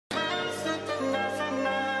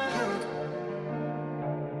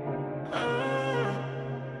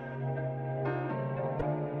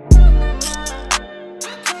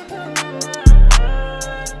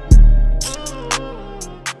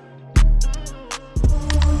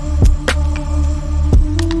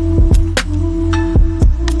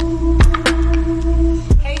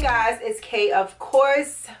okay, of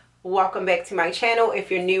course. Welcome back to my channel. If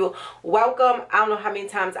you're new, welcome. I don't know how many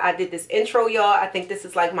times I did this intro, y'all. I think this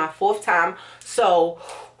is like my 4th time, so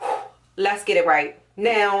let's get it right.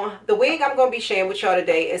 Now, the wig I'm going to be sharing with y'all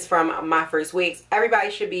today is from Myfirstwig.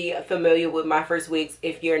 Everybody should be familiar with Myfirstwig.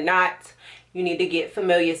 If you're not, you need to get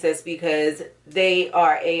familiar, sis, because they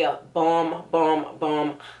are a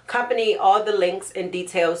bomb company. All the links and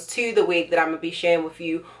details to the wig that I'm going to be sharing with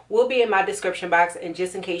you will be in my description box. And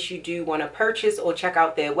just in case you do want to purchase or check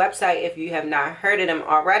out their website, if you have not heard of them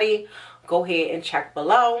already, go ahead and check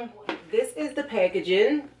below. This is the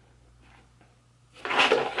packaging.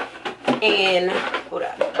 And hold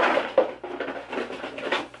up.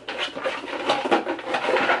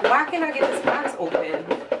 Why can't I get this box open?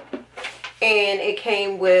 And it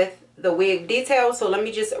came with the wig details, so let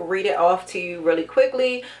me just read it off to you really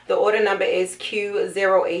quickly. The order number is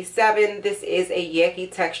Q087. This is a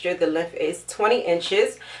Yaki texture. The length is 20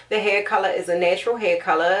 inches. The hair color is a natural hair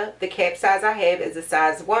color. The cap size I have is a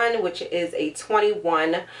size 1, which is a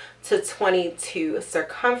 21 to 22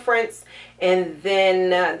 circumference. And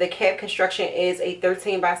then the cap construction is a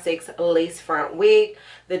 13x6 lace front wig.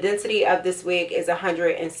 The density of this wig is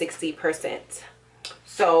 160%.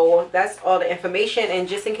 So that's all the information, and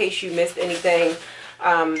just in case you missed anything,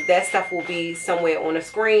 that stuff will be somewhere on the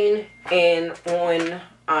screen and on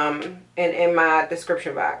and in my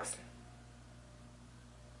description box.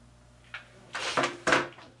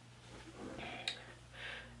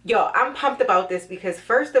 Yo, I'm pumped about this because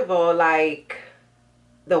first of all, like,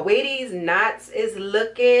 the way these knots is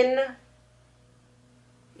looking,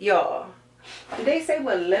 y'all, did they say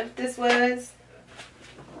what length this was?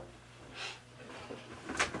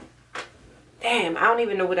 Damn, I don't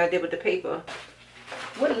even know what I did with the paper.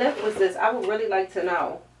 What length was this? I would really like to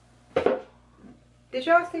know. Did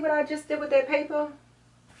y'all see what I just did with that paper?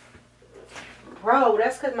 Bro,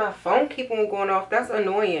 that's because my phone keep on going off. That's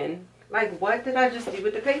annoying. Like, what did I just do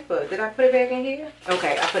with the paper? Did I put it back in here?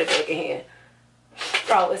 Okay, I put it back in here.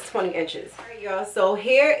 Bro, it's 20 inches. Alright, y'all, so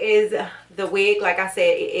here is the wig. Like I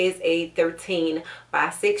said, it is a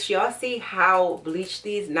 13x6. Y'all see how bleached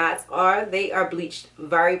these knots are? They are bleached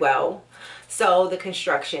very well. So the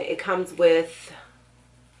construction, it comes with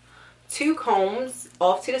 2 combs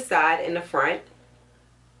off to the side in the front.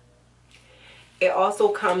 It also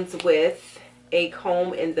comes with a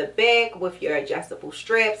comb in the back with your adjustable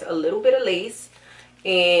straps, a little bit of lace,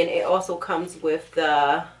 and it also comes with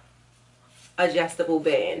the adjustable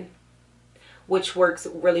band, which works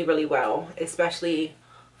really well, especially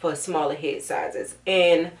for smaller head sizes.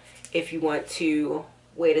 And if you want to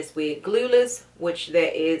wear this wig glueless, which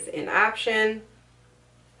that is an option.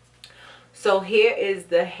 So here is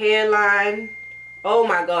the hairline. Oh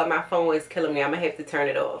my god, my phone is killing me. I'm gonna have to turn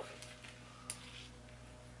it off.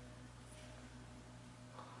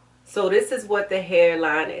 So this is what the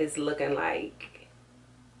hairline is looking like,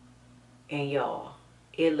 and y'all,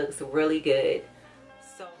 it looks really good.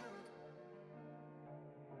 So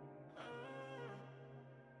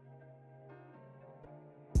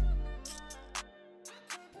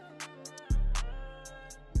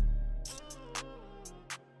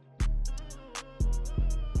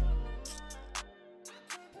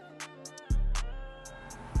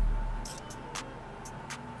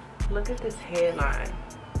look at this hairline,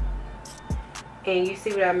 and you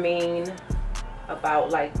see what I mean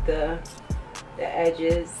about like the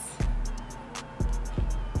edges.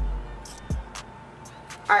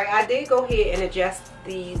 Alright, I did go ahead and adjust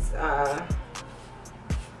these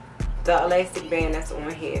the elastic band that's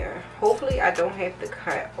on here. Hopefully I don't have to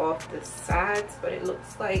cut off the sides, but it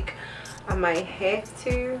looks like I might have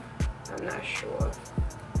to. I'm not sure.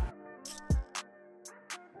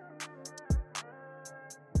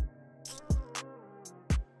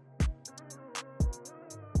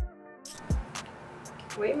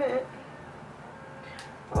 Wait a minute.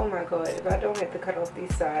 Oh my god, if I don't have to cut off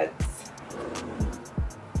these sides,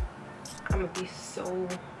 I'm gonna be so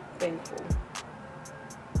thankful.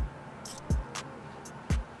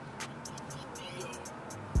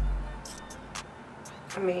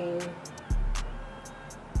 I mean,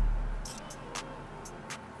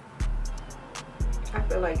 I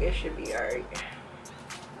feel like it should be alright.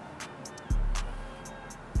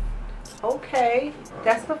 Okay,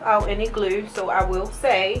 that's without any glue. So I will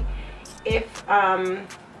say, if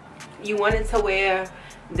you wanted to wear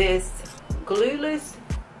this glueless,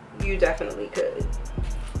 you definitely could.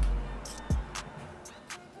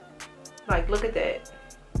 Like, look at that.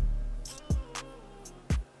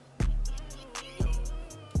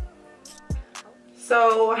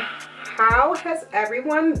 So how has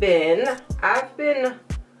everyone been? I've been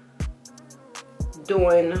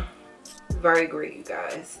doing very great, you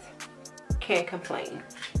guys. can't complain.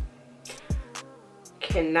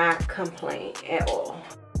 Cannot complain at all.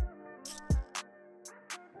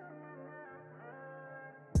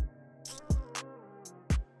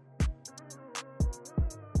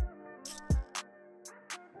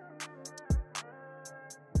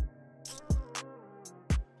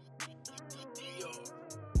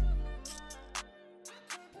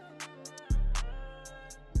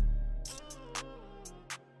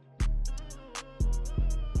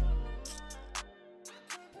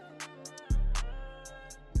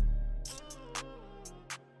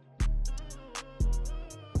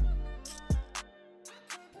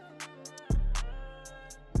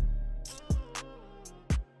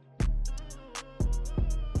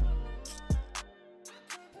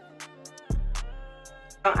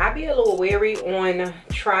 I be a little wary on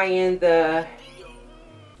trying the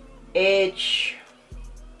edge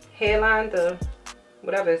hairline, the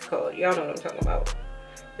whatever it's called, y'all know what I'm talking about,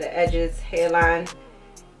 the Edges hairline,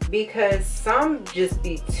 because some just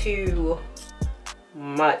be too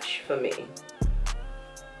much for me.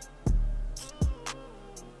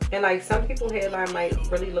 And like some people's hairline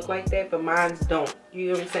might really look like that, but mine's don't, you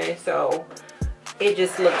know what I'm saying? So it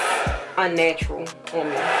just looks unnatural on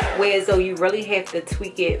me, whereas though you really have to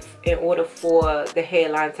tweak it in order for the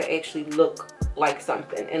hairline to actually look like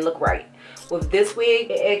something and look right. With this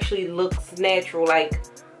wig, it actually looks natural, like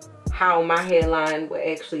how my hairline would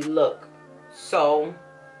actually look. So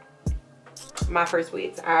my first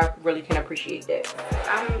wigs, I really can appreciate that.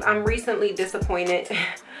 I'm recently disappointed.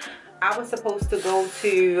 I was supposed to go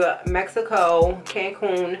to Mexico,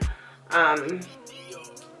 Cancun,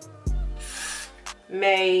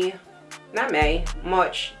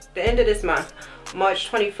 March, the end of this month, March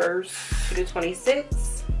 21st to the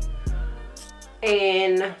 26th.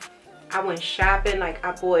 And I went shopping, like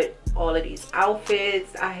I bought all of these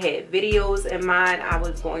outfits. I had videos in mind. I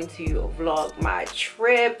was going to vlog my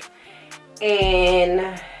trip,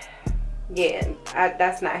 and yeah,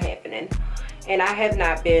 that's not happening. And I have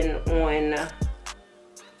not been on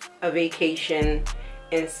a vacation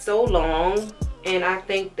in so long, and I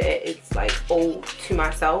think that it's like owed to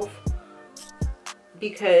myself,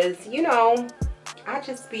 because you know I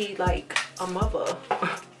just be like a mother.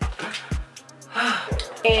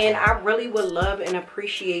 And I really would love and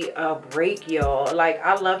appreciate a break, y'all. Like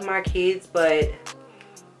I love my kids, but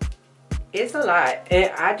it's a lot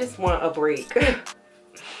and I just want a break.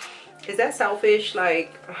 Is that selfish?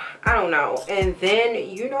 Like I don't know. And then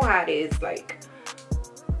you know how it is, like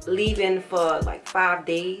leaving for like 5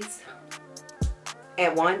 days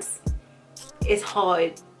at once. It's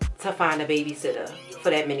hard to find a babysitter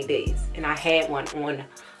for that many days, and I had one on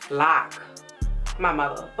lock, my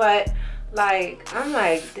mother. But like I'm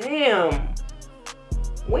like, damn,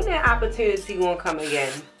 when that opportunity gonna come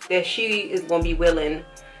again that she is gonna be willing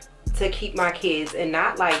to keep my kids, and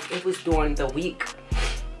not like it was during the week,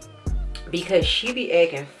 because she be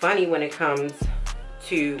acting funny when it comes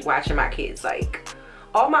to watching my kids. Like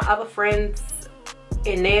all my other friends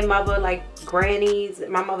and their mother, like grannies,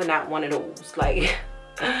 my mother not one of those, like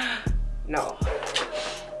no.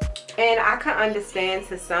 And I can understand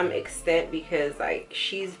to some extent, because like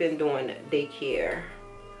she's been doing daycare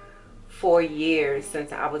for years,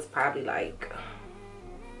 since I was probably like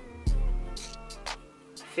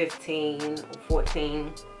 15 or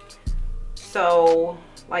 14. So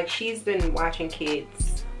like she's been watching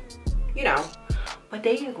kids, you know, but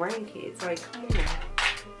they your grandkids, like come on.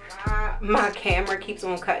 My camera keeps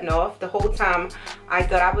on cutting off. The whole time I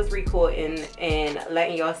thought I was recording and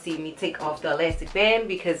letting y'all see me take off the elastic band,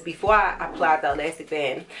 because before I applied the elastic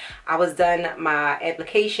band I was done my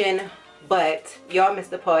application, but y'all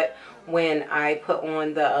missed the part when I put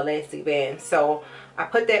on the elastic band. So I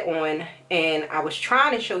put that on, and I was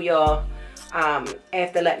trying to show y'all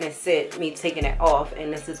after letting it sit, me taking it off,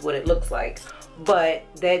 and this is what it looks like. But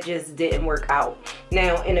that just didn't work out.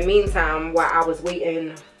 Now in the meantime, while I was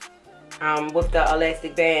waiting with the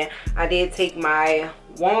elastic band, I did take my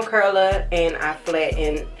wand curler and I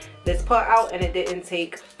flattened this part out, and it didn't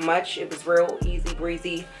take much. It was real easy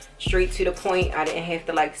breezy, straight to the point. I didn't have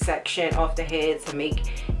to like section off the head to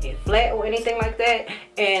make it flat or anything like that.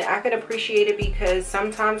 And I could appreciate it, because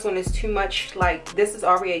sometimes when it's too much, like this is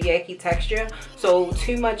already a Yaki texture, so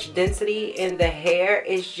too much density in the hair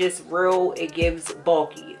is just real, it gives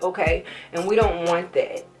bulky, okay, and we don't want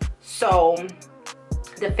that. So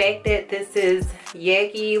the fact that this is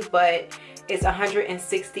Yaki but it's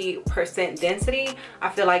 160% density, I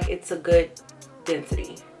feel like it's a good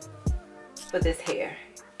density for this hair.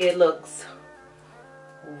 It looks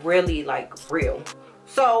really like real.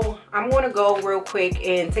 So I'm gonna go real quick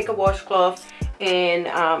and take a washcloth and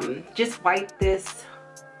just wipe this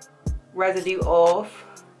residue off,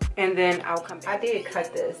 and then I'll come back. I did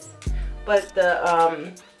cut this, but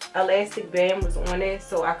the elastic band was on it,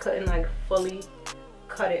 so I couldn't like fully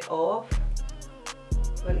cut it off.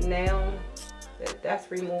 But now that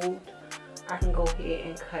that's removed, I can go ahead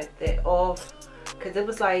and cut that off, because it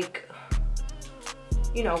was like,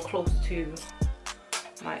 you know, close to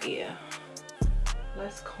my ear.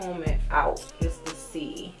 Let's comb it out just to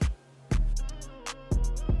see.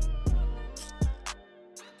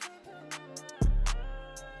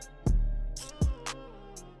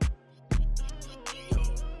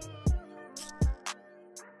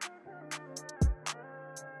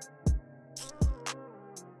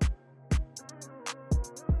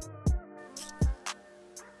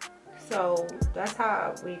 So that's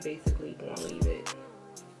how we basically gonna leave it.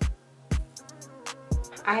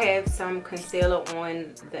 I have some concealer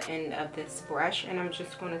on the end of this brush, and I'm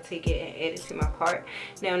just going to take it and add it to my part.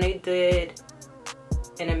 Now they did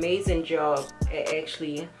an amazing job at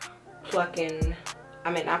actually plucking,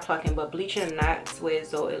 I mean not plucking, but bleaching knots where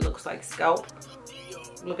so it looks like scalp.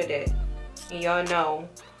 Look at that. And y'all know,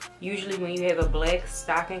 usually when you have a black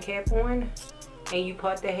stocking cap on and you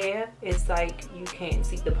part the hair, it's like you can't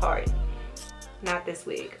see the part. Not this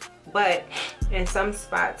wig, but in some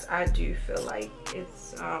spots I do feel like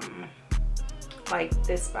it's like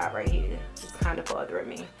this spot right here is kind of bothering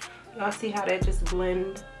me. Y'all see how that just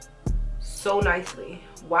blend so nicely?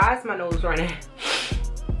 Why is my nose running?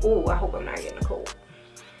 Oh, I hope I'm not getting a cold.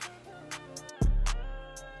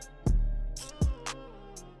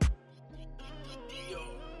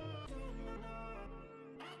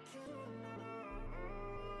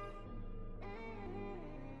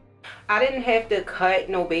 I didn't have to cut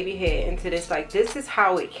no baby hair into this. Like, this is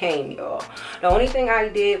how it came, y'all. The only thing I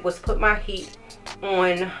did was put my heat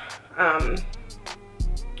on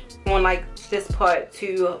like this part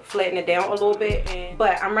to flatten it down a little bit.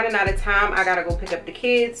 But I'm running out of time. I gotta go pick up the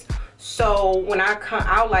kids. So when I come,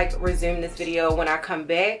 I'll like resume this video when I come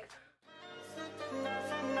back.